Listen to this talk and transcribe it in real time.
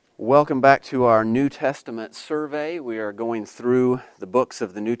Welcome back to our New Testament survey. We are going through the books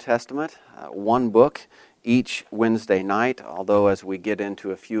of the New Testament, one book each Wednesday night, although as we get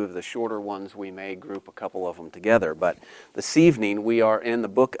into a few of the shorter ones, we may group a couple of them together. But this evening, we are in the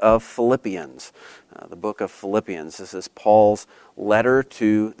book of Philippians. The book of Philippians. This is Paul's letter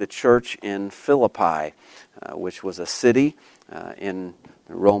to the church in Philippi, which was a city in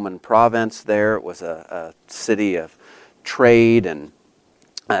the Roman province there. It was a city of trade, and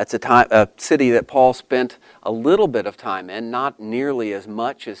it's a city that Paul spent a little bit of time in, not nearly as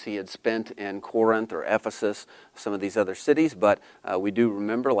much as he had spent in Corinth or Ephesus, some of these other cities, but we do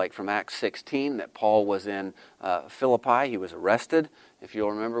remember, like from Acts 16, that Paul was in Philippi. He was arrested, if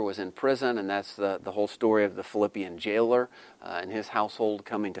you'll remember, was in prison, and that's the whole story of the Philippian jailer and his household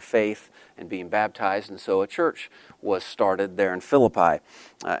coming to faith and being baptized, and so a church was started there in Philippi.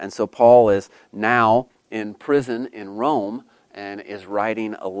 And so Paul is now in prison in Rome, and is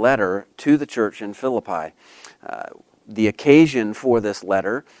writing a letter to the church in Philippi. The occasion for this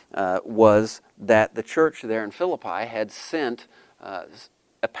letter was that the church there in Philippi had sent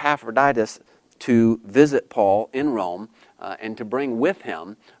Epaphroditus to visit Paul in Rome and to bring with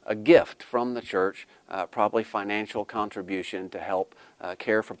him a gift from the church, probably financial contribution to help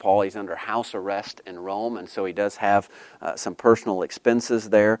care for Paul. He's under house arrest in Rome, and so he does have some personal expenses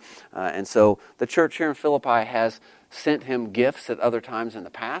there. And so the church here in Philippi has sent him gifts at other times in the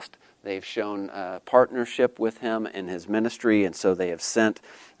past. They've shown partnership with him in his ministry, and so they have sent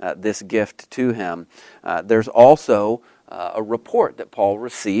this gift to him. There's also a report that Paul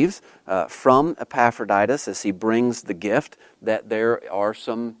receives from Epaphroditus as he brings the gift that there are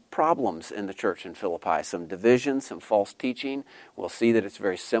some problems in the church in Philippi, some division, some false teaching. We'll see that it's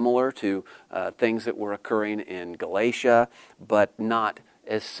very similar to things that were occurring in Galatia, but not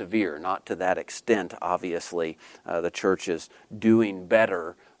as severe, not to that extent, obviously. The church is doing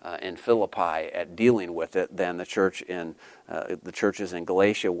better in Philippi at dealing with it than the churches in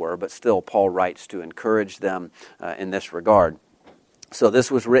Galatia were, but still Paul writes to encourage them in this regard. So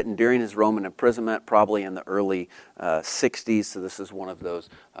this was written during his Roman imprisonment, probably in the early 60s, so this is one of those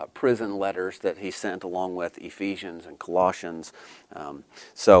prison letters that he sent along with Ephesians and Colossians.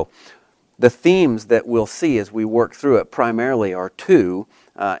 So the themes that we'll see as we work through it primarily are two,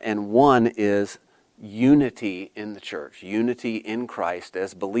 and one is unity in the church, unity in Christ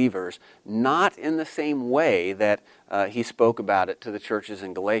as believers, not in the same way that he spoke about it to the churches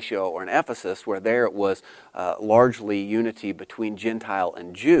in Galatia or in Ephesus, where there it was largely unity between Gentile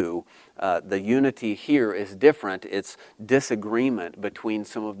and Jew. The unity here is different. It's disagreement between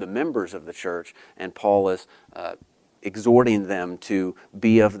some of the members of the church, and Paul is exhorting them to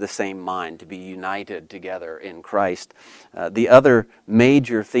be of the same mind, to be united together in Christ. The other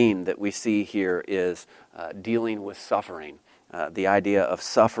major theme that we see here is dealing with suffering, the idea of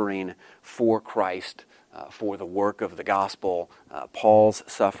suffering for Christ, for the work of the gospel, Paul's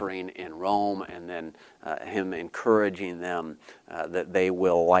suffering in Rome, and then him encouraging them that they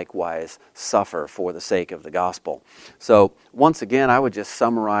will likewise suffer for the sake of the gospel. So once again, I would just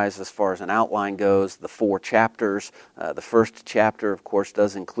summarize as far as an outline goes the 4 chapters. The first chapter, of course,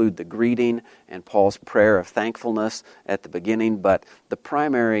 does include the greeting and Paul's prayer of thankfulness at the beginning, but the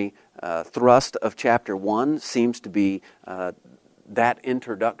primary thrust of chapter 1 seems to be that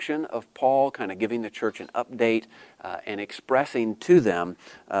introduction of Paul, kind of giving the church an update and expressing to them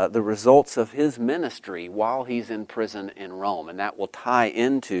the results of his ministry while he's in prison in Rome. And that will tie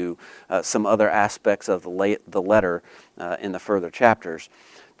into some other aspects of the letter in the further chapters.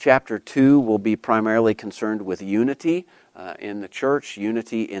 Chapter 2 will be primarily concerned with unity in the church,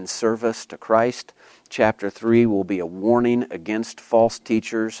 unity in service to Christ. Chapter 3 will be a warning against false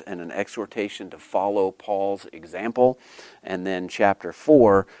teachers and an exhortation to follow Paul's example. And then chapter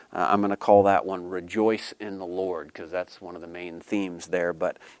 4, I'm going to call that one Rejoice in the Lord, because that's one of the main themes there,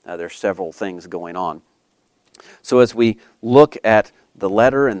 but there's several things going on. So as we look at the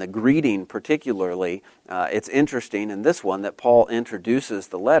letter and the greeting particularly, it's interesting in this one that Paul introduces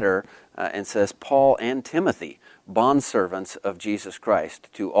the letter and says, Paul and Timothy, bondservants of Jesus Christ,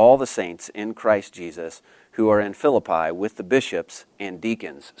 to all the saints in Christ Jesus who are in Philippi with the bishops and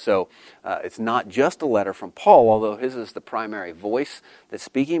deacons. So it's not just a letter from Paul, although his is the primary voice that's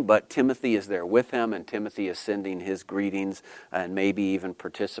speaking, but Timothy is there with him, and Timothy is sending his greetings and maybe even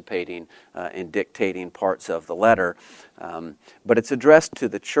participating in dictating parts of the letter. But it's addressed to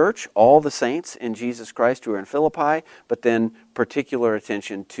the church, all the saints in Jesus Christ who are in Philippi, but then particular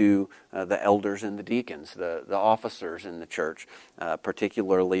attention to the elders and the deacons, the officers in the church,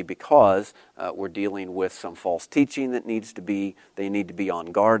 particularly because we're dealing with some false teaching that they need to be on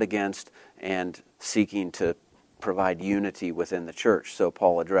guard against, and seeking to provide unity within the church. So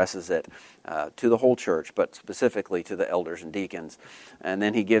Paul addresses it to the whole church, but specifically to the elders and deacons. And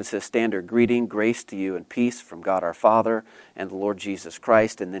then he gives his standard greeting, grace to you and peace from God our Father and the Lord Jesus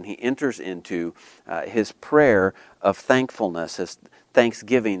Christ. And then he enters into his prayer of thankfulness, his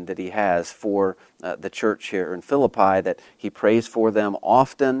thanksgiving that he has for the church here in Philippi, that he prays for them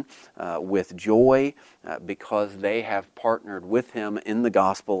often with joy because they have partnered with him in the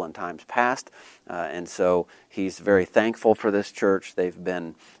gospel in times past. And so he's very thankful for this church. They've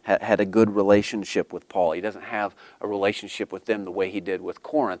had a good relationship with Paul. He doesn't have a relationship with them the way he did with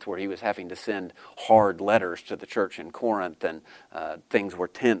Corinth, where he was having to send hard letters to the church in Corinth, and things were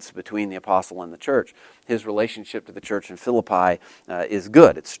tense between the apostle and the church. His relationship to the church in Philippi is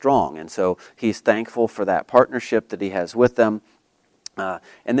good. It's strong. And so he's thankful for that partnership that he has with them.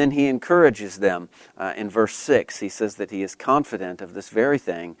 And then he encourages them in verse 6. He says that he is confident of this very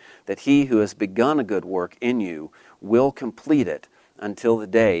thing, that he who has begun a good work in you will complete it until the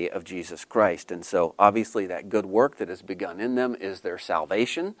day of Jesus Christ. And so obviously that good work that has begun in them is their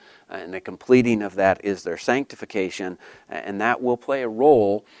salvation, and the completing of that is their sanctification, and that will play a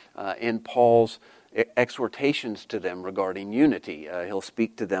role in Paul's exhortations to them regarding unity. He'll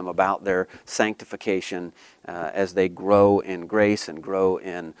speak to them about their sanctification as they grow in grace and grow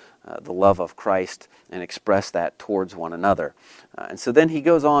in the love of Christ and express that towards one another. And so then he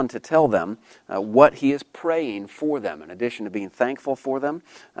goes on to tell them what he is praying for them. In addition to being thankful for them,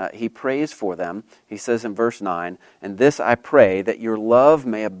 he prays for them. He says in verse 9, "And this I pray, that your love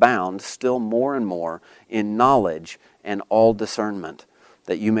may abound still more and more in knowledge and all discernment,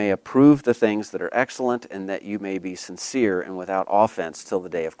 that you may approve the things that are excellent, and that you may be sincere and without offense till the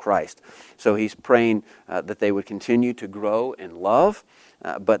day of Christ." So he's praying that they would continue to grow in love,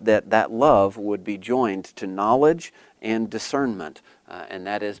 but that love would be joined to knowledge and discernment. And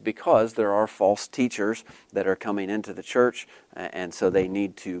that is because there are false teachers that are coming into the church, and so they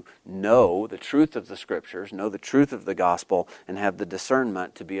need to know the truth of the Scriptures, know the truth of the gospel, and have the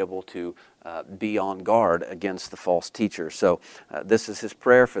discernment to be able to be on guard against the false teachers. So this is his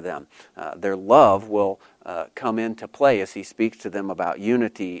prayer for them. Their love will come into play as he speaks to them about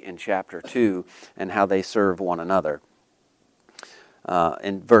unity in chapter 2 and how they serve one another.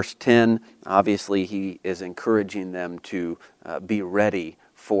 In verse 10, obviously he is encouraging them to be ready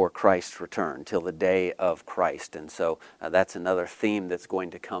for Christ's return, till the day of Christ. And so that's another theme that's going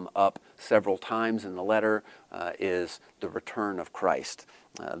to come up several times in the letter, is the return of Christ.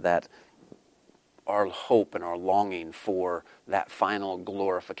 That our hope and our longing for that final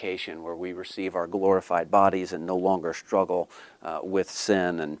glorification, where we receive our glorified bodies and no longer struggle with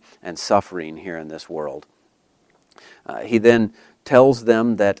sin and suffering here in this world. He then tells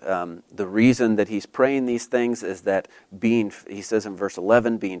them that the reason that he's praying these things is that he says in verse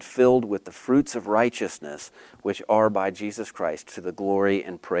 11, being filled with the fruits of righteousness, which are by Jesus Christ, to the glory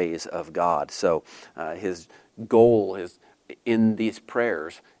and praise of God. So his goal in these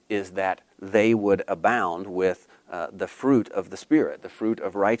prayers is that they would abound with the fruit of the Spirit, the fruit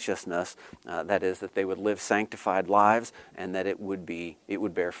of righteousness. That is, that they would live sanctified lives, and that it would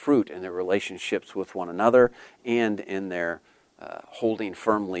bear fruit in their relationships with one another and in their holding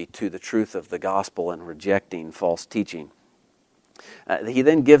firmly to the truth of the gospel and rejecting false teaching. He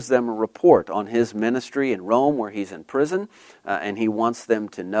then gives them a report on his ministry in Rome, where he's in prison, and he wants them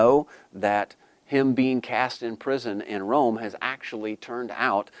to know that him being cast in prison in Rome has actually turned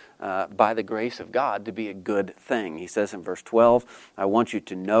out, by the grace of God, to be a good thing. He says in verse 12, "I want you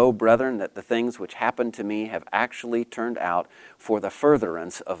to know, brethren, that the things which happened to me have actually turned out for the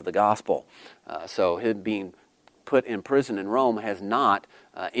furtherance of the gospel." So him being put in prison in Rome has not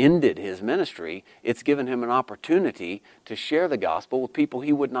ended his ministry. It's given him an opportunity to share the gospel with people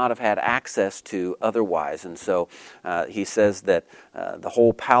he would not have had access to otherwise. And so he says that the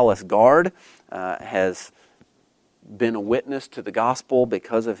whole palace guard has been a witness to the gospel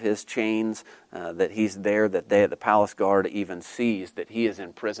because of his chains, that he's there, that the palace guard even sees that he is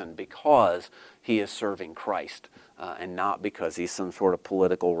in prison because he is serving Christ, and not because he's some sort of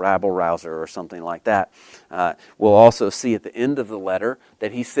political rabble-rouser or something like that. We'll also see at the end of the letter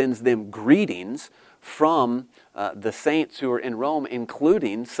that he sends them greetings from the saints who are in Rome,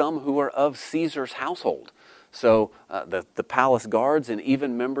 including some who are of Caesar's household. So the palace guards and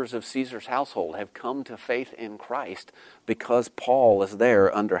even members of Caesar's household have come to faith in Christ because Paul is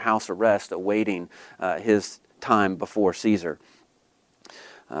there under house arrest awaiting his time before Caesar.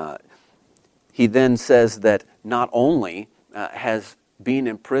 He then says that not only has being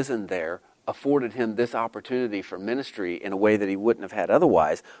imprisoned there afforded him this opportunity for ministry in a way that he wouldn't have had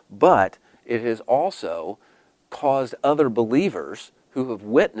otherwise, but it has also caused other believers who have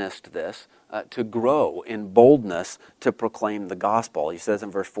witnessed this to grow in boldness to proclaim the gospel. He says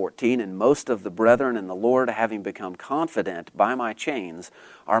in verse 14, "And most of the brethren in the Lord, having become confident by my chains,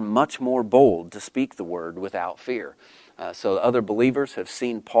 are much more bold to speak the word without fear." So other believers have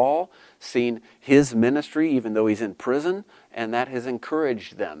seen Paul, seen his ministry, even though he's in prison, and that has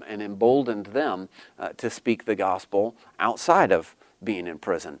encouraged them and emboldened them to speak the gospel outside of being in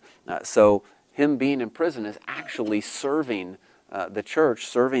prison. So him being in prison is actually serving the church,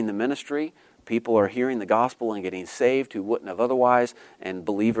 serving the ministry. People are hearing the gospel and getting saved who wouldn't have otherwise, and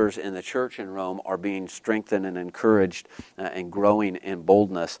believers in the church in Rome are being strengthened and encouraged and growing in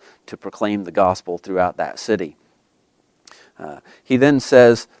boldness to proclaim the gospel throughout that city. He then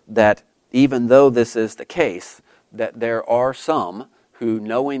says that even though this is the case, that there are some who,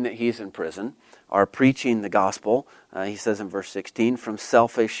 knowing that he's in prison, are preaching the gospel, he says in verse 16, from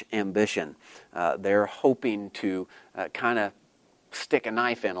selfish ambition. They're hoping to kind of stick a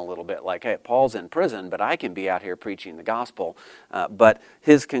knife in a little bit, like, hey, Paul's in prison, but I can be out here preaching the gospel. But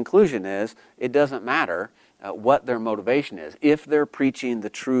his conclusion is, it doesn't matter what their motivation is. If they're preaching the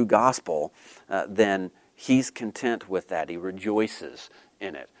true gospel, then he's content with that. He rejoices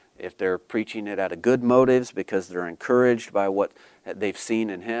in it. If they're preaching it out of good motives because they're encouraged by what they've seen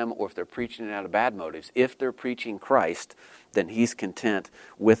in him, or if they're preaching it out of bad motives, if they're preaching Christ, then he's content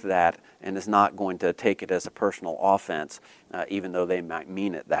with that and is not going to take it as a personal offense, even though they might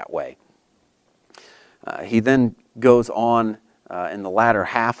mean it that way. He then goes on in the latter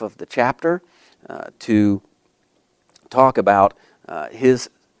half of the chapter to talk about his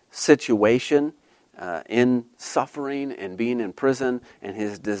situation in suffering and being in prison, and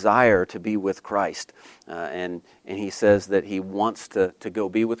his desire to be with Christ. And he says that he wants to go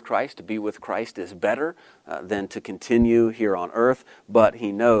be with Christ. To be with Christ is better than to continue here on earth, but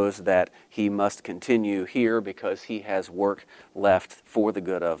he knows that he must continue here because he has work left for the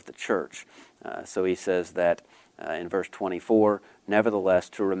good of the church. So he says that in verse 24, "Nevertheless,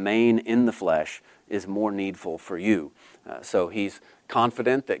 to remain in the flesh is more needful for you." So he's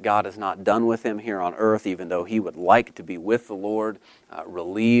confident that God is not done with him here on earth, even though he would like to be with the Lord,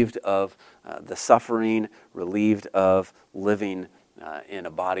 relieved of the suffering, relieved of living in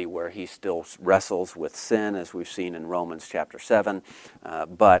a body where he still wrestles with sin, as we've seen in Romans chapter 7.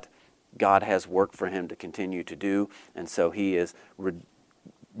 But God has work for him to continue to do, and so he is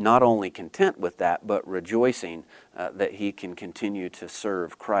not only content with that, but rejoicing that he can continue to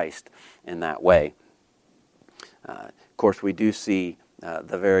serve Christ in that way. Of course, we do see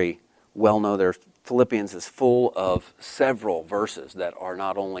the very well-known, Philippians is full of several verses that are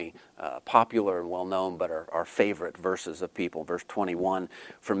not only popular and well-known, but are favorite verses of people. Verse 21,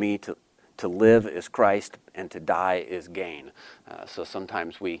 "For me to live is Christ, and to die is gain." So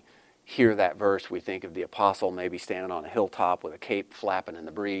sometimes we hear that verse, we think of the apostle maybe standing on a hilltop with a cape flapping in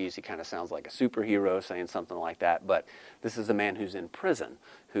the breeze. He kind of sounds like a superhero saying something like that. But this is a man who's in prison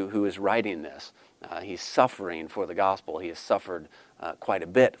who is writing this. He's suffering for the gospel. He has suffered quite a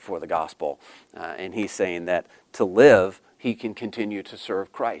bit for the gospel. And he's saying that to live, he can continue to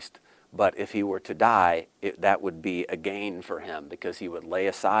serve Christ. But if he were to die, that would be a gain for him, because he would lay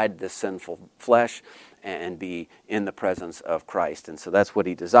aside this sinful flesh and be in the presence of Christ. And so that's what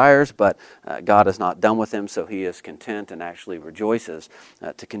he desires, but God is not done with him, so he is content and actually rejoices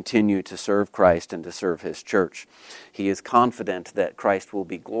to continue to serve Christ and to serve his church. He is confident that Christ will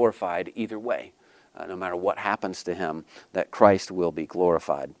be glorified either way. No matter what happens to him, that Christ will be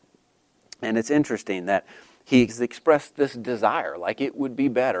glorified. And it's interesting that he's expressed this desire, like it would be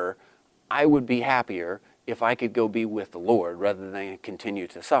better, I would be happier if I could go be with the Lord rather than continue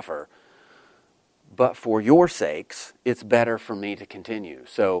to suffer. But for your sakes, it's better for me to continue.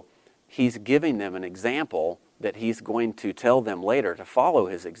 So he's giving them an example that he's going to tell them later to follow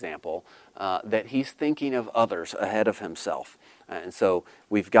his example, that he's thinking of others ahead of himself. And so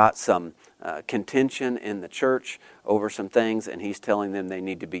we've got some contention in the church over some things, and he's telling them they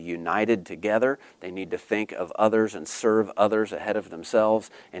need to be united together. They need to think of others and serve others ahead of themselves,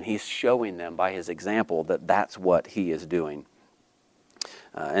 and he's showing them by his example that that's what he is doing.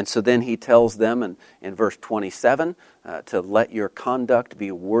 And so then he tells them in verse 27 to let your conduct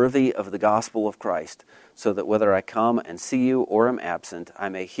be worthy of the gospel of Christ, so that whether I come and see you or am absent, I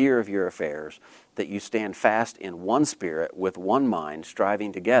may hear of your affairs, that you stand fast in one spirit, with one mind,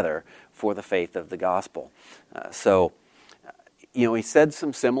 striving together for the faith of the gospel. He said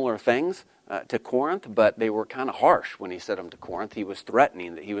some similar things to Corinth, but they were kind of harsh when he said them to Corinth. He was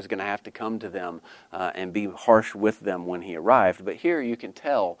threatening that he was going to have to come to them and be harsh with them when he arrived. But here you can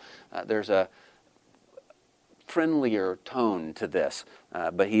tell there's friendlier tone to this,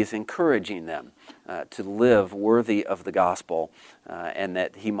 but he is encouraging them to live worthy of the gospel, and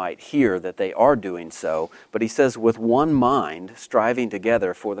that he might hear that they are doing so. But he says, with one mind, striving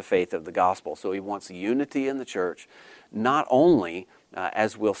together for the faith of the gospel. So he wants unity in the church, not only,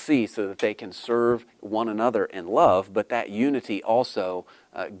 as we'll see, so that they can serve one another in love, but that unity also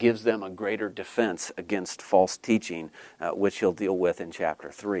gives them a greater defense against false teaching, which he'll deal with in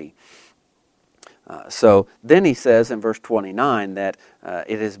chapter 3. So then he says in verse 29 that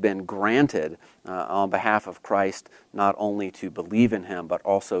it has been granted on behalf of Christ not only to believe in him, but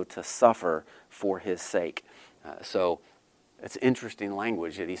also to suffer for his sake. So it's interesting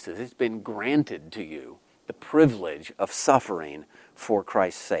language that he says, it's been granted to you the privilege of suffering for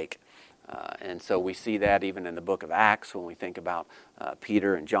Christ's sake. And so we see that even in the book of Acts when we think about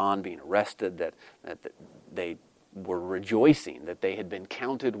Peter and John being arrested, that they were rejoicing that they had been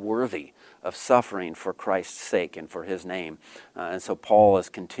counted worthy of suffering for Christ's sake and for his name. And so Paul is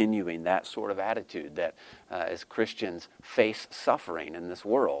continuing that sort of attitude that as Christians face suffering in this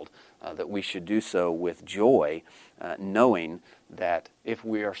world, that we should do so with joy, knowing that if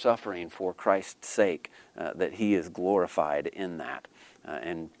we are suffering for Christ's sake, that he is glorified in that.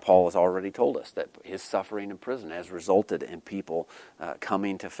 And Paul has already told us that his suffering in prison has resulted in people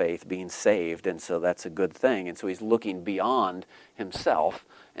coming to faith, being saved, and so that's a good thing. And so he's looking beyond himself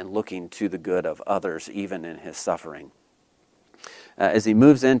and looking to the good of others, even in his suffering. As he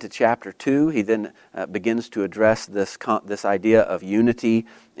moves into chapter 2, he then begins to address this idea of unity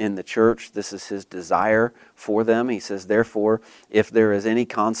in the church. This is his desire for them. He says, therefore, if there is any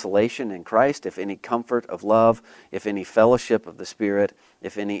consolation in Christ, if any comfort of love, if any fellowship of the Spirit,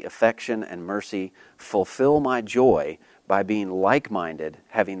 if any affection and mercy, fulfill my joy by being like-minded,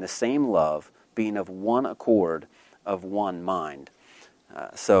 having the same love, being of one accord, of one mind.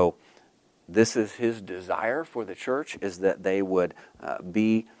 So this is his desire for the church, is that they would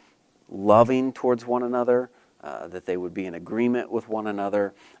be loving towards one another, that they would be in agreement with one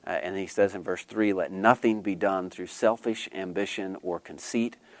another. And he says in verse 3, let nothing be done through selfish ambition or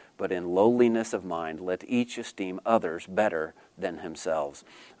conceit, but in lowliness of mind, let each esteem others better than themselves.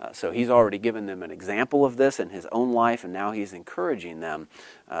 So he's already given them an example of this in his own life, and now he's encouraging them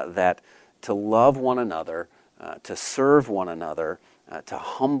that to love one another, to serve one another, to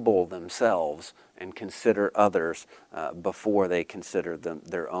humble themselves and consider others before they consider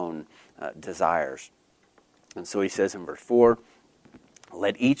their own desires. And so he says in verse 4,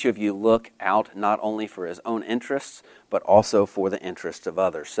 let each of you look out not only for his own interests, but also for the interests of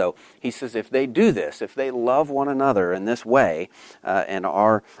others. So he says if they do this, if they love one another in this way and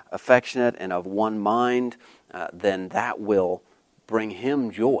are affectionate and of one mind, then that will bring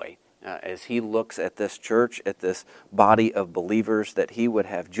him joy. As he looks at this church, at this body of believers, that he would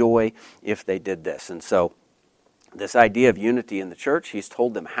have joy if they did this. And so this idea of unity in the church, he's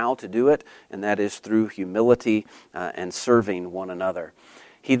told them how to do it, and that is through humility and serving one another.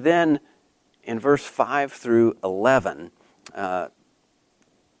 He then, in verse 5 through 11,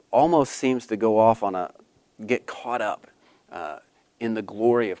 almost seems to go off get caught up in the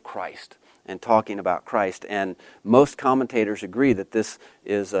glory of Christ and talking about Christ. And most commentators agree that this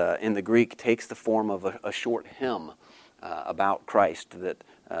is, in the Greek, takes the form of a short hymn about Christ that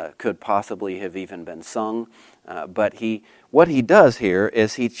could possibly have even been sung. But what he does here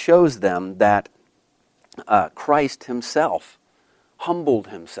is he shows them that Christ himself humbled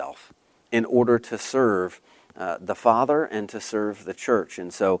himself in order to serve the Father and to serve the church.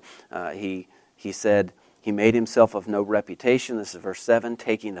 And so he said, he made himself of no reputation, this is verse 7,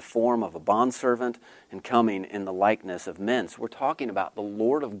 taking the form of a bondservant and coming in the likeness of men. So we're talking about the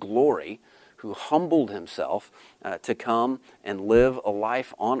Lord of glory who humbled himself to come and live a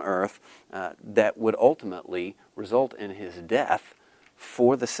life on earth that would ultimately result in his death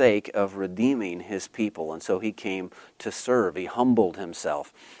for the sake of redeeming his people. And so he came to serve. He humbled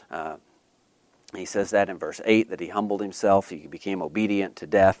himself. He says that in verse 8, that he humbled himself, he became obedient to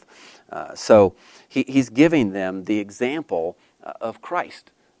death. So he's giving them the example of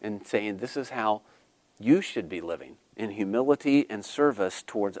Christ and saying this is how you should be living, in humility and service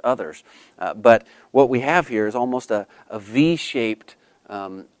towards others. But what we have here is almost a V-shaped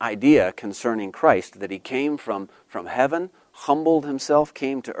idea concerning Christ, that he came from heaven, humbled himself,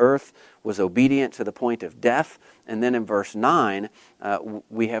 came to earth, was obedient to the point of death. And then in verse 9,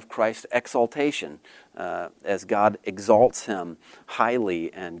 we have Christ's exaltation as God exalts him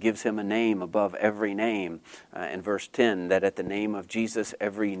highly and gives him a name above every name. In verse 10, that at the name of Jesus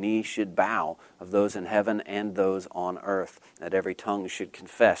every knee should bow, of those in heaven and those on earth, that every tongue should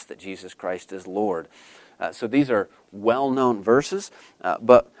confess that Jesus Christ is Lord. So these are well-known verses,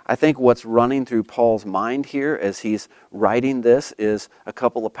 but I think what's running through Paul's mind here as he's writing this is a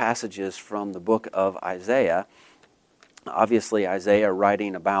couple of passages from the book of Isaiah. Obviously, Isaiah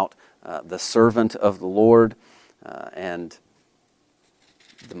writing about the servant of the Lord, and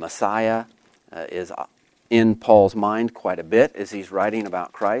the Messiah is in Paul's mind quite a bit as he's writing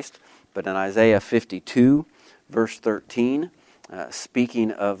about Christ. But in Isaiah 52, verse 13,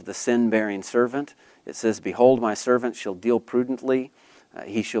 speaking of the sin-bearing servant, it says, "Behold, my servant shall deal prudently.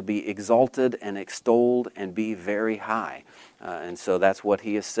 He shall be exalted and extolled and be very high." And so that's what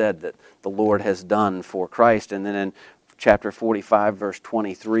he has said that the Lord has done for Christ. And then in chapter 45, verse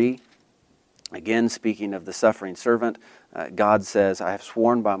 23, again speaking of the suffering servant, God says, "I have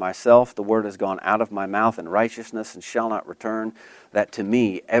sworn by myself, the word has gone out of my mouth in righteousness and shall not return, that to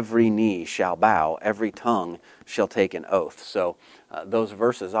me every knee shall bow, every tongue shall take an oath." So those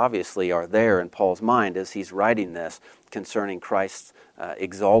verses obviously are there in Paul's mind as he's writing this concerning Christ's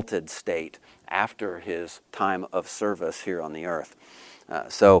exalted state after his time of service here on the earth.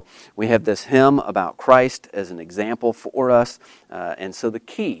 So we have this hymn about Christ as an example for us. And so the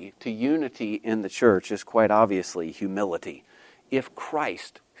key to unity in the church is quite obviously humility. If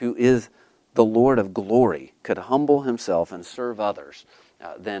Christ, who is the Lord of glory, could humble himself and serve others,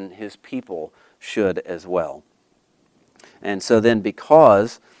 then his people should as well. And so then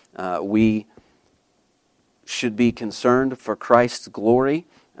because we should be concerned for Christ's glory,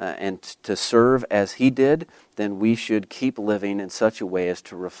 and to serve as he did, then we should keep living in such a way as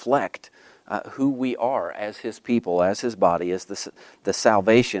to reflect who we are as his people, as his body, as the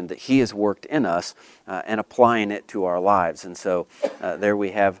salvation that he has worked in us, and applying it to our lives. And so there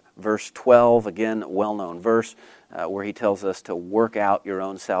we have verse 12, again, a well-known verse, where he tells us to work out your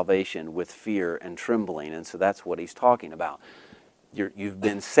own salvation with fear and trembling. And so that's what he's talking about. You've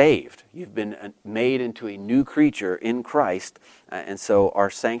been saved. You've been made into a new creature in Christ. And so our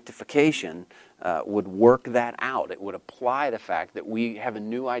sanctification would work that out. It would apply the fact that we have a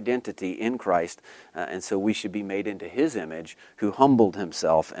new identity in Christ. And so we should be made into his image, who humbled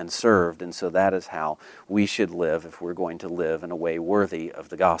himself and served. And so that is how we should live if we're going to live in a way worthy of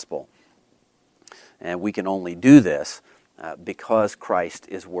the gospel. And we can only do this because Christ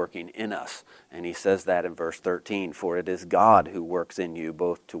is working in us. And he says that in verse 13, "For it is God who works in you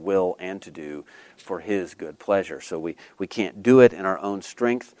both to will and to do for his good pleasure." So we can't do it in our own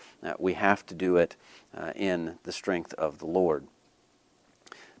strength. We have to do it in the strength of the Lord.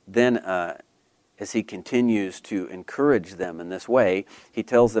 Then as he continues to encourage them in this way, he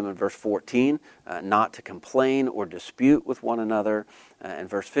tells them in verse 14 not to complain or dispute with one another. In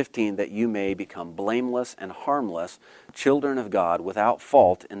verse 15, that you may become blameless and harmless, children of God without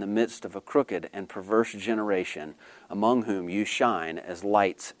fault in the midst of a crooked and perverse generation, among whom you shine as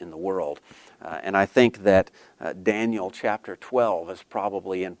lights in the world. And I think that Daniel chapter 12 is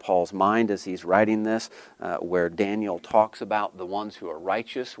probably in Paul's mind as he's writing this, where Daniel talks about the ones who are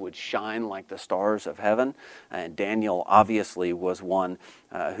righteous would shine like the stars of heaven. And Daniel obviously was one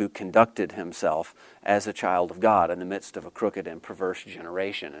who conducted himself as a child of God in the midst of a crooked and perverse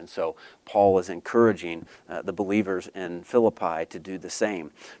generation. And so Paul is encouraging the believers in Philippi to do the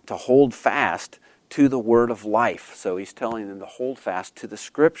same, to hold fast to the word of life. So he's telling them to hold fast to the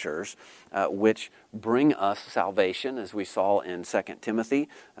scriptures, which bring us salvation, as we saw in 2 Timothy.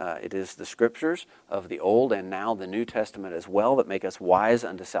 It is the scriptures of the Old and now the New Testament as well that make us wise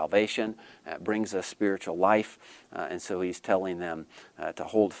unto salvation, brings us spiritual life. And so he's telling them to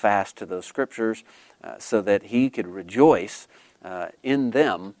hold fast to those scriptures so that he could rejoice in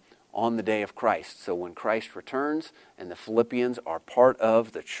them on the day of Christ. So when Christ returns and the Philippians are part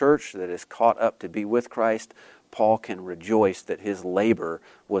of the church that is caught up to be with Christ, Paul can rejoice that his labor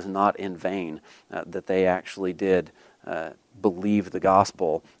was not in vain, that they actually did believe the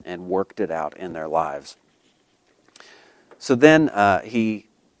gospel and worked it out in their lives. So then he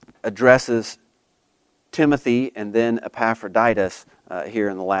addresses Timothy and then Epaphroditus here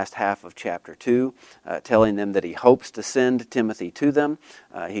in the last half of chapter 2, telling them that he hopes to send Timothy to them.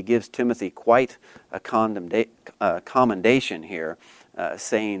 He gives Timothy quite a commendation here,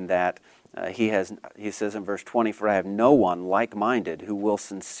 saying that he says in verse 20, "For I have no one like-minded who will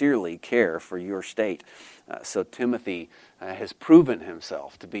sincerely care for your state." So Timothy has proven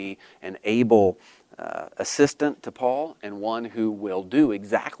himself to be an able assistant to Paul and one who will do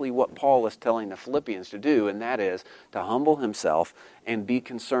exactly what Paul is telling the Philippians to do, and that is to humble himself and be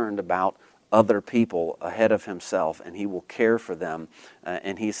concerned about other people ahead of himself, and he will care for them.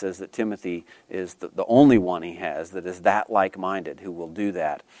 And he says that Timothy is the only one he has that is that like-minded who will do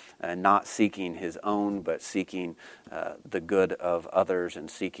that, not seeking his own, but seeking the good of others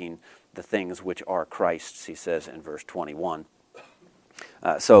and seeking the things which are Christ's, he says in verse 21.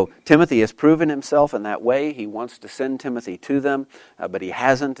 So Timothy has proven himself in that way. He wants to send Timothy to them, but he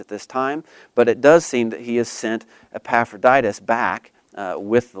hasn't at this time. But it does seem that he has sent Epaphroditus back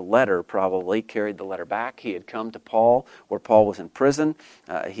with the letter, probably carried the letter back. He had come to Paul where Paul was in prison.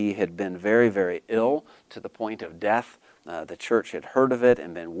 He had been very, very ill to the point of death. The church had heard of it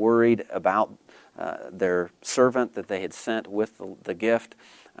and been worried about their servant that they had sent with the gift.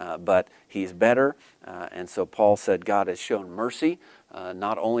 But he's better. And so Paul said God has shown mercy,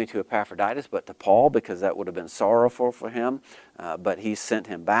 not only to Epaphroditus, but to Paul, because that would have been sorrowful for him. But he sent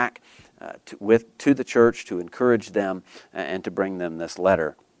him back to the church to encourage them and to bring them this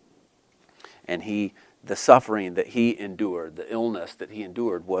letter. And the suffering that he endured, the illness that he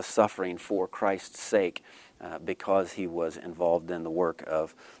endured, was suffering for Christ's sake, because he was involved in the work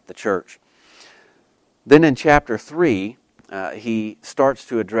of the church. Then in chapter 3, he starts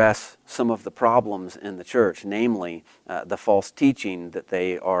to address some of the problems in the church, namely the false teaching that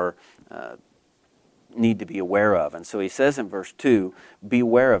they need to be aware of. And so he says in verse 2,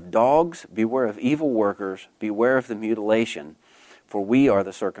 "Beware of dogs, beware of evil workers, beware of the mutilation, for we are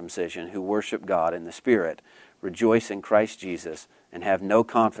the circumcision who worship God in the Spirit, rejoice in Christ Jesus, and have no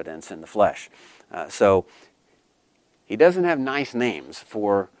confidence in the flesh." So he doesn't have nice names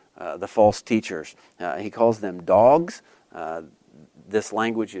for the false teachers. He calls them dogs. This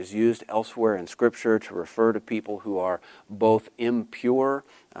language is used elsewhere in Scripture to refer to people who are both impure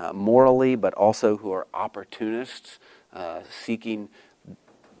morally, but also who are opportunists, seeking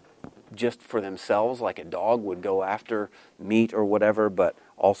just for themselves, like a dog would go after meat or whatever, but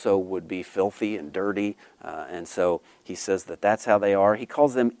also would be filthy and dirty. And so he says that that's how they are. He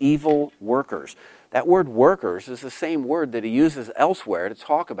calls them evil workers. That word workers is the same word that he uses elsewhere to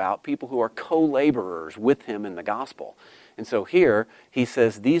talk about people who are co-laborers with him in the gospel. And so here he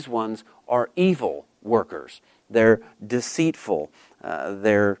says these ones are evil workers. They're deceitful.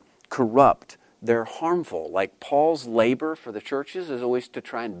 They're corrupt. They're harmful. Like Paul's labor for the churches is always to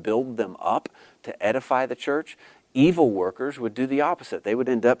try and build them up, to edify the church. Evil workers would do the opposite. They would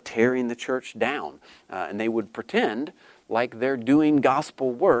end up tearing the church down. And they would pretend like they're doing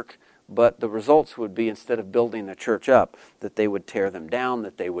gospel work, but the results would be, instead of building the church up, that they would tear them down,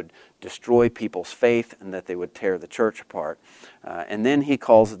 that they would destroy people's faith, and that they would tear the church apart. And then he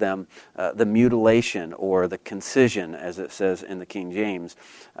calls them the mutilation, or the concision, as it says in the King James.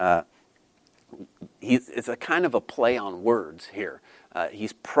 It's a kind of a play on words here.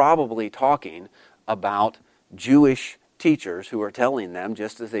 He's probably talking about Jewish teachers who are telling them,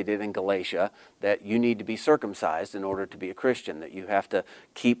 just as they did in Galatia, that you need to be circumcised in order to be a Christian, that you have to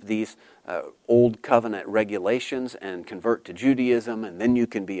keep these old covenant regulations and convert to Judaism, and then you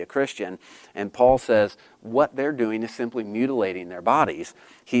can be a Christian. And Paul says what they're doing is simply mutilating their bodies.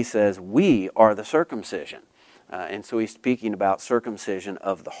 He says, we are the circumcision. And so he's speaking about circumcision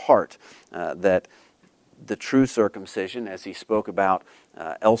of the heart, that the true circumcision, as he spoke about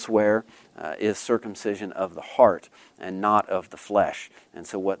elsewhere, is circumcision of the heart and not of the flesh. And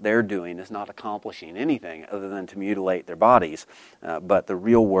so what they're doing is not accomplishing anything other than to mutilate their bodies. But the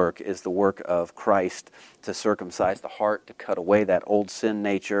real work is the work of Christ to circumcise the heart, to cut away that old sin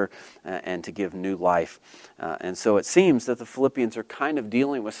nature, and to give new life. And so it seems that the Philippians are kind of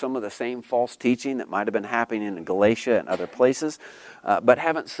dealing with some of the same false teaching that might have been happening in Galatia and other places, but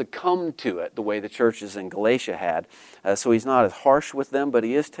haven't succumbed to it the way the churches in Galatia had. So he's not as harsh with them, but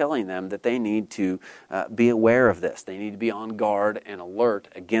he is telling them that they need to be aware of this. They need to be on guard and alert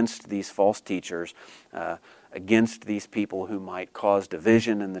against these false teachers, against these people who might cause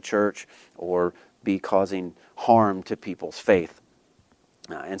division in the church or be causing harm to people's faith.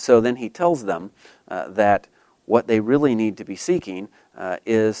 And so then he tells them that what they really need to be seeking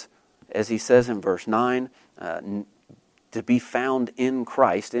is, as he says in verse 9, to be found in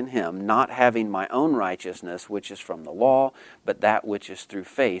Christ, in Him, not having my own righteousness, which is from the law, but that which is through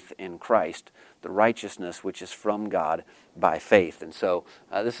faith in Christ, the righteousness which is from God by faith. And so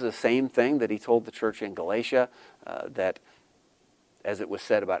this is the same thing that he told the church in Galatia, that as it was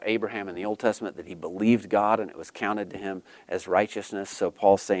said about Abraham in the Old Testament, that he believed God and it was counted to him as righteousness. So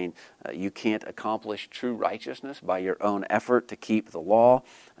Paul's saying you can't accomplish true righteousness by your own effort to keep the law.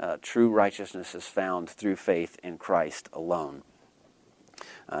 True righteousness is found through faith in Christ alone.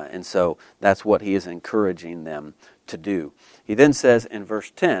 And so that's what he is encouraging them to do. He then says in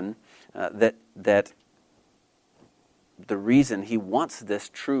verse 10 that the reason he wants this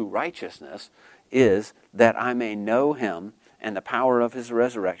true righteousness is that I may know him and the power of his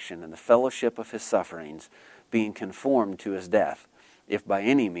resurrection and the fellowship of his sufferings, being conformed to his death, if by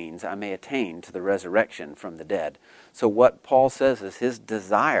any means I may attain to the resurrection from the dead. So what Paul says is his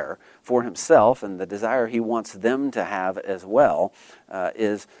desire for himself, and the desire he wants them to have as well,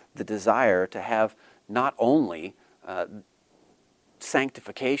 is the desire to have not only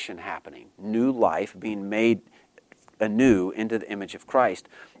sanctification happening, new life being made anew into the image of Christ,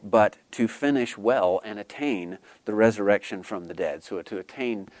 but to finish well and attain the resurrection from the dead. So to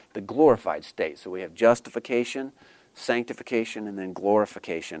attain the glorified state. So we have justification, sanctification, and then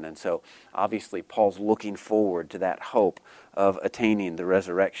glorification. And so obviously Paul's looking forward to that hope of attaining the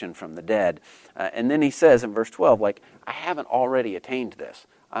resurrection from the dead. And then he says in verse 12, I haven't already attained this.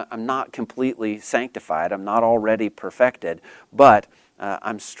 I'm not completely sanctified. I'm not already perfected, but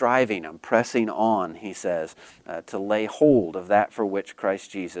I'm striving, I'm pressing on, he says, to lay hold of that for which Christ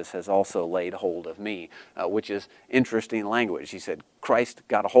Jesus has also laid hold of me, which is interesting language. He said, Christ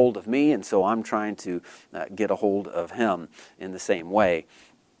got a hold of me, and so I'm trying to get a hold of him in the same way,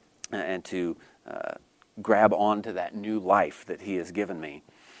 and to grab onto that new life that he has given me.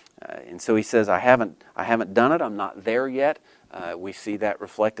 And so he says, I haven't done it, I'm not there yet. We see that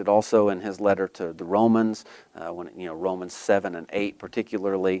reflected also in his letter to the Romans, Romans 7 and 8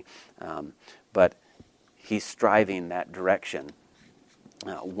 particularly. But he's striving that direction,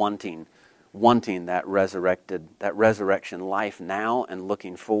 wanting that resurrection life now, and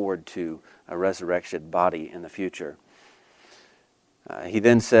looking forward to a resurrected body in the future. He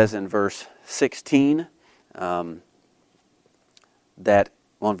then says in verse 16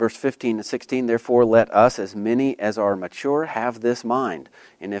 in verse 15 and 16, therefore let us, as many as are mature, have this mind.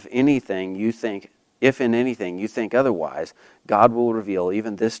 And if in anything you think otherwise, God will reveal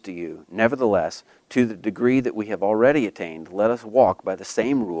even this to you. Nevertheless, to the degree that we have already attained, let us walk by the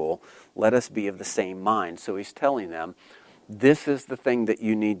same rule, let us be of the same mind. So he's telling them, this is the thing that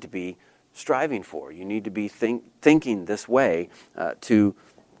you need to be striving for. You need to be thinking this way, to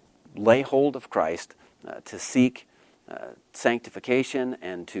lay hold of Christ, to seek sanctification,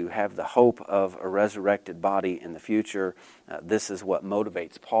 and to have the hope of a resurrected body in the future. This is what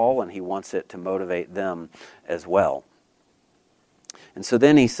motivates Paul, and he wants it to motivate them as well. And so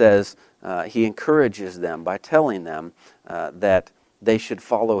then he says, he encourages them by telling them that they should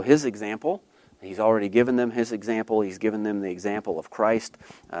follow his example. He's already given them his example. He's given them the example of Christ.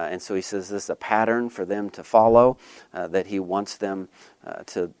 And so he says this is a pattern for them to follow, that he wants them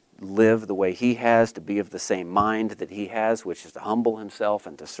to live the way he has, to be of the same mind that he has, which is to humble himself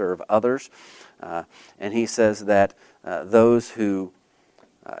and to serve others. And he says that those who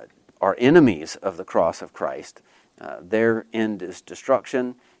are enemies of the cross of Christ, their end is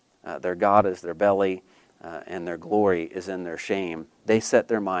destruction, their God is their belly, and their glory is in their shame. They set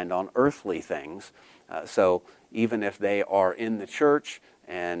their mind on earthly things. So even if they are in the church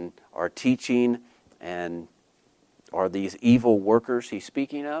and are teaching and are these evil workers he's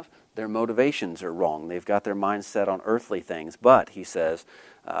speaking of, their motivations are wrong. They've got their minds set on earthly things. But, he says,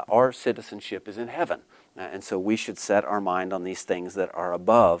 our citizenship is in heaven. And so we should set our mind on these things that are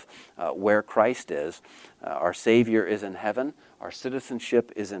above where Christ is. Our Savior is in heaven. Our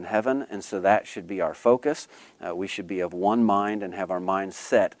citizenship is in heaven. And so that should be our focus. We should be of one mind and have our minds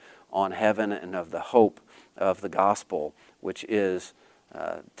set on heaven and of the hope of the gospel, which is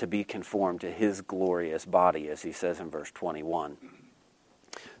to be conformed to his glorious body, as he says in verse 21.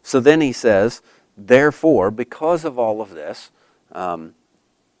 So then he says, therefore, because of all of this,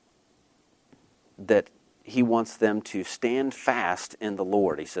 that he wants them to stand fast in the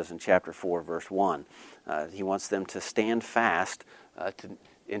Lord. He says in chapter 4, verse 1. He wants them to stand fast.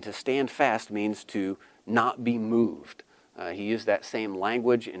 And to stand fast means to not be moved. He used that same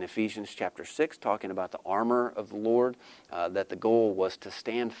language in Ephesians chapter 6, talking about the armor of the Lord, that the goal was to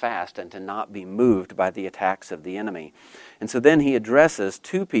stand fast and to not be moved by the attacks of the enemy. And so then he addresses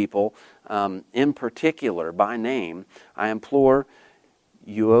two people in particular by name. I implore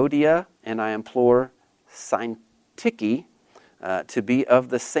Euodia and I implore Syntyche to be of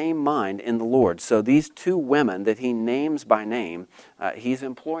the same mind in the Lord. So these two women that he names by name, he's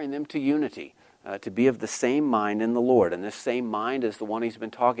imploring them to unity. To be of the same mind in the Lord. And this same mind is the one he's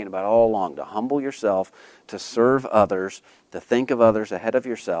been talking about all along. To humble yourself, to serve others, to think of others ahead of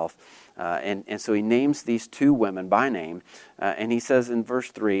yourself. And so he names these two women by name. And he says in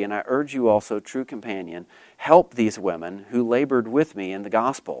verse 3, and I urge you also, true companion, help these women who labored with me in the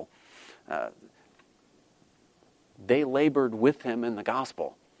gospel. They labored with him in the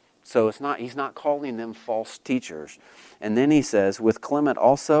gospel. So he's not calling them false teachers. And then he says, with Clement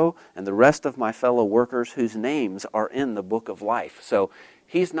also and the rest of my fellow workers whose names are in the book of life. So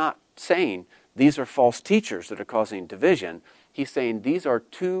he's not saying these are false teachers that are causing division. He's saying these are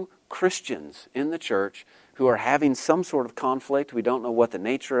two Christians in the church who are having some sort of conflict. We don't know what the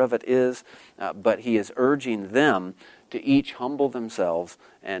nature of it is, but he is urging them to each humble themselves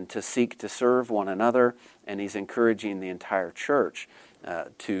and to seek to serve one another, and he's encouraging the entire church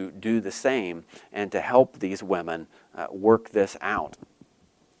to do the same and to help these women work this out.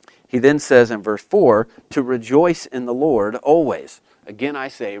 He then says in verse 4, to rejoice in the Lord always. Again, I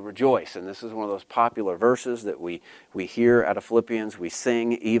say rejoice, and this is one of those popular verses that we hear out of Philippians, we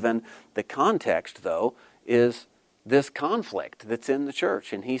sing even. The context, though, is this conflict that's in the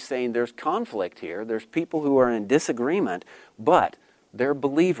church. And he's saying there's conflict here. There's people who are in disagreement, but they're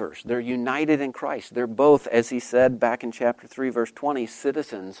believers. They're united in Christ. They're both, as he said back in chapter 3, verse 20,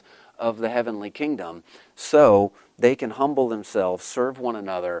 citizens of the heavenly kingdom. So they can humble themselves, serve one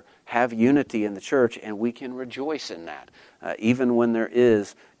another, have unity in the church, and we can rejoice in that. Even when there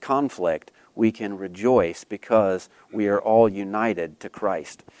is conflict, we can rejoice because we are all united to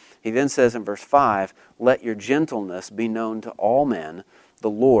Christ. He then says in verse 5, let your gentleness be known to all men. The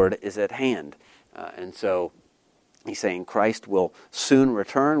Lord is at hand. And so he's saying Christ will soon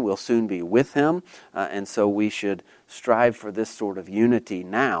return. We'll soon be with him. And so we should strive for this sort of unity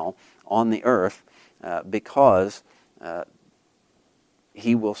now on the earth because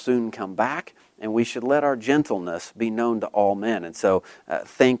he will soon come back. And we should let our gentleness be known to all men. And so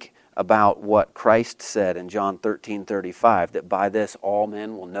think about what Christ said in John 13:35, that by this all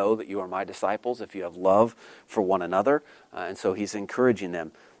men will know that you are my disciples if you have love for one another. And so he's encouraging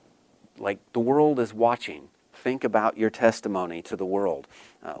them. Like the world is watching. Think about your testimony to the world.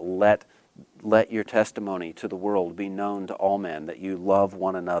 Let your testimony to the world be known to all men, that you love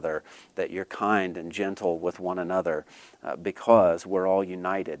one another, that you're kind and gentle with one another, because we're all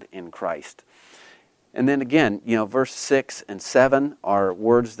united in Christ. And then again, verse 6 and 7 are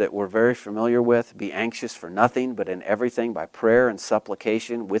words that we're very familiar with. Be anxious for nothing, but in everything by prayer and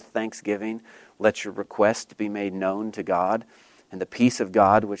supplication with thanksgiving, let your requests be made known to God. And the peace of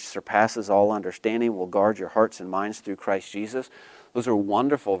God, which surpasses all understanding, will guard your hearts and minds through Christ Jesus. Those are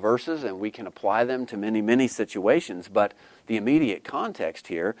wonderful verses, and we can apply them to many, many situations. But the immediate context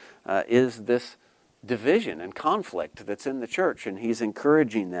here is this division and conflict that's in the church, and he's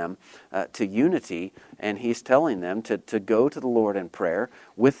encouraging them to unity, and he's telling them to go to the Lord in prayer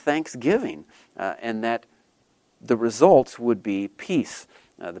with thanksgiving, and that the results would be peace.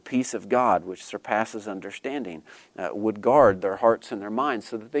 The peace of God, which surpasses understanding, would guard their hearts and their minds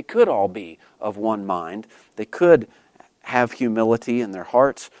so that they could all be of one mind. They could have humility in their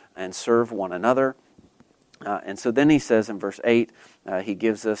hearts and serve one another. And so then he says in verse 8, he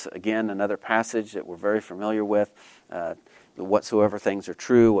gives us again another passage that we're very familiar with. Whatsoever things are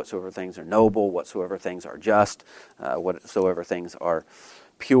true, whatsoever things are noble, whatsoever things are just, whatsoever things are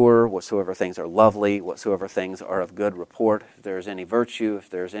pure, whatsoever things are lovely, whatsoever things are of good report, if there is any virtue, if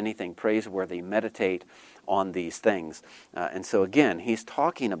there is anything praiseworthy, meditate on these things. And so again, he's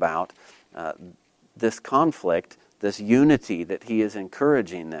talking about this conflict, this unity that he is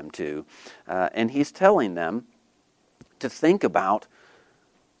encouraging them to, and he's telling them to think about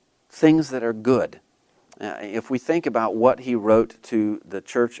things that are good. If we think about what he wrote to the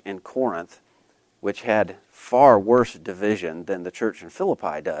church in Corinth, which had far worse division than the church in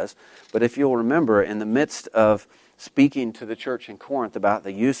Philippi does, but if you'll remember, in the midst of speaking to the church in Corinth about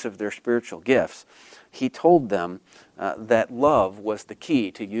the use of their spiritual gifts, he told them that love was the key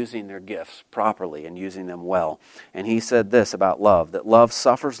to using their gifts properly and using them well. And he said this about love, that love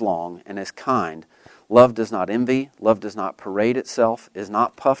suffers long and is kind. Love does not envy, love does not parade itself, is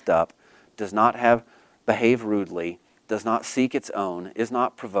not puffed up, does not behave rudely, does not seek its own, is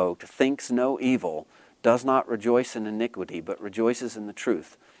not provoked, thinks no evil, does not rejoice in iniquity, but rejoices in the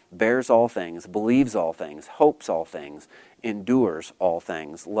truth, bears all things, believes all things, hopes all things, endures all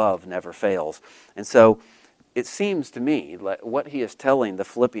things. Love never fails. And so it seems to me like what he is telling the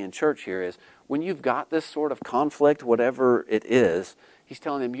Philippian church here is when you've got this sort of conflict, whatever it is, he's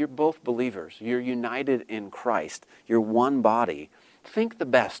telling them you're both believers. You're united in Christ. You're one body. Think the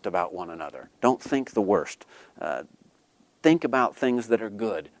best about one another. Don't think the worst. Think about things that are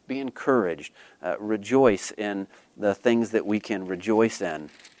good. Be encouraged. Rejoice in the things that we can rejoice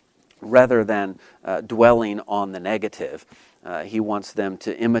in, rather than dwelling on the negative. He wants them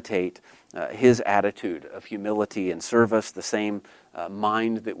to imitate his attitude of humility and service, the same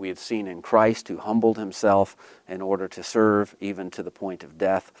mind that we have seen in Christ, who humbled himself in order to serve even to the point of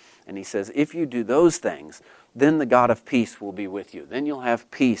death. And he says, if you do those things, then the God of peace will be with you. Then you'll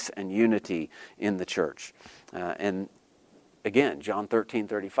have peace and unity in the church. And again, John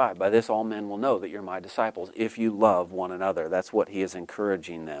 13:35, by this all men will know that you're my disciples, if you love one another. That's what he is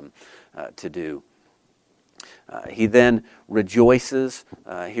encouraging them to do. He then rejoices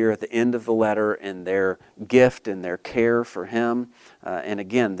here at the end of the letter in their gift and their care for him. And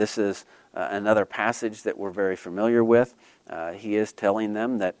again, this is another passage that we're very familiar with. He is telling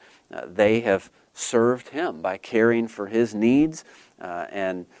them that they have served him by caring for his needs,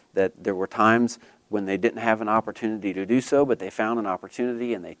 and that there were times when they didn't have an opportunity to do so, but they found an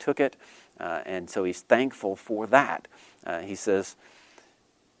opportunity and they took it. And so he's thankful for that. He says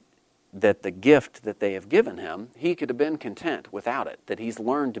that the gift that they have given him, he could have been content without it. That he's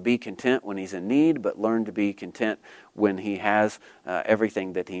learned to be content when he's in need, but learned to be content when he has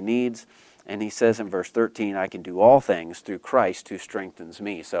everything that he needs. And he says in verse 13, I can do all things through Christ who strengthens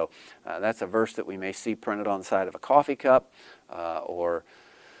me. So that's a verse that we may see printed on the side of a coffee cup, or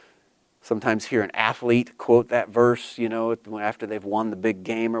sometimes hear an athlete quote that verse, after they've won the big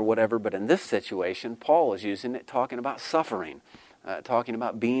game or whatever. But in this situation, Paul is using it talking about suffering. Talking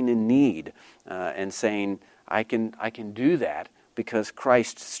about being in need, and saying, I can do that because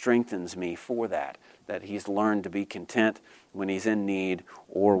Christ strengthens me for that. That he's learned to be content when he's in need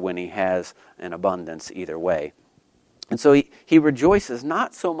or when he has an abundance, either way. And so he rejoices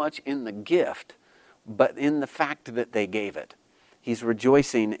not so much in the gift, but in the fact that they gave it. He's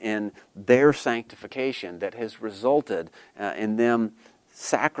rejoicing in their sanctification that has resulted in them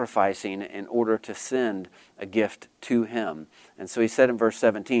sacrificing in order to send a gift to him. And so he said in verse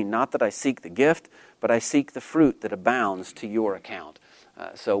 17, not that I seek the gift, but I seek the fruit that abounds to your account.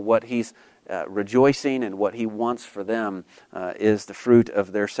 So what he's rejoicing and what he wants for them is the fruit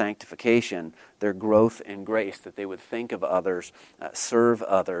of their sanctification, their growth in grace, that they would think of others, serve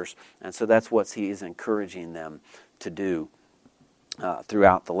others. And so that's what he is encouraging them to do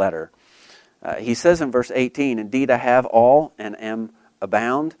throughout the letter. He says in verse 18, indeed I have all and am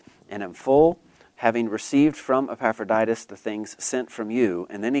abound and am full, having received from Epaphroditus the things sent from you.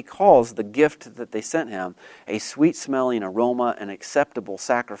 And then he calls the gift that they sent him a sweet-smelling aroma, an acceptable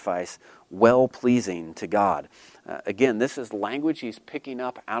sacrifice, well-pleasing to God. Again, this is language he's picking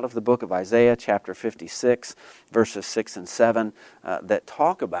up out of the book of Isaiah, chapter 56, verses 6 and 7, that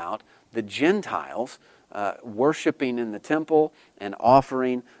talk about the Gentiles worshiping in the temple and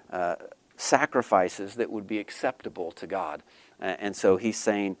offering sacrifices that would be acceptable to God. And so he's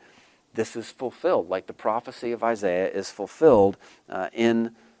saying this is fulfilled, like the prophecy of Isaiah is fulfilled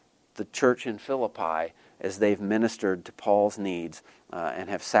in the church in Philippi as they've ministered to Paul's needs and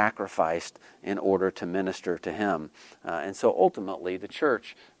have sacrificed in order to minister to him. And so ultimately the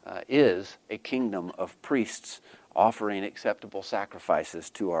church is a kingdom of priests offering acceptable sacrifices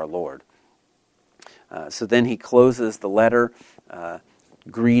to our Lord. So then he closes the letter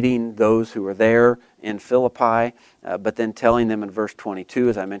greeting those who are there in Philippi, but then telling them in verse 22,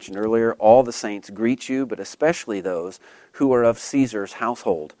 as I mentioned earlier, all the saints greet you, but especially those who are of Caesar's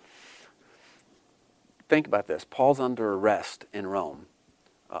household. Think about this. Paul's under arrest in Rome,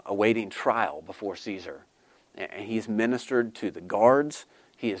 awaiting trial before Caesar. And he's ministered to the guards.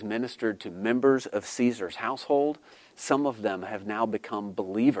 He has ministered to members of Caesar's household. Some of them have now become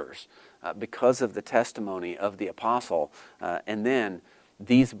believers because of the testimony of the apostle. And then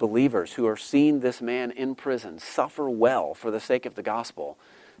these believers who are seeing this man in prison suffer well for the sake of the gospel,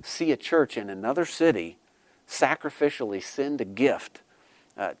 see a church in another city sacrificially send a gift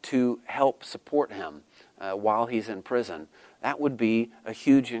to help support him while he's in prison. That would be a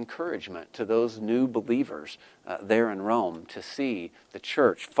huge encouragement to those new believers there in Rome to see the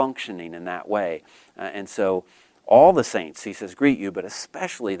church functioning in that way. And so all the saints, he says, greet you, but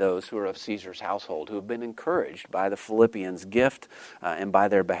especially those who are of Caesar's household, who have been encouraged by the Philippians' gift and by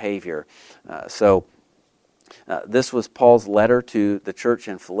their behavior. So this was Paul's letter to the church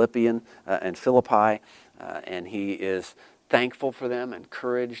in Philippi, and he is thankful for them,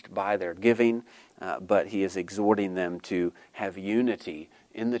 encouraged by their giving, but he is exhorting them to have unity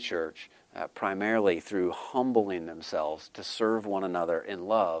in the church, primarily through humbling themselves to serve one another in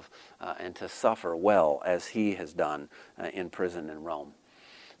love and to suffer well as he has done in prison in Rome.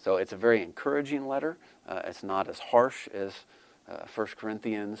 So it's a very encouraging letter. It's not as harsh as 1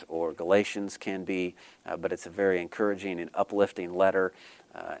 Corinthians or Galatians can be, but it's a very encouraging and uplifting letter,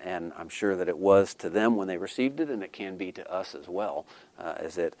 and I'm sure that it was to them when they received it, and it can be to us as well,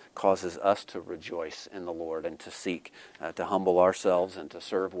 as it causes us to rejoice in the Lord and to seek to humble ourselves and to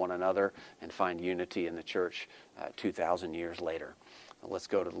serve one another and find unity in the church 2,000 years later. Let's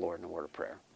go to the Lord in a word of prayer.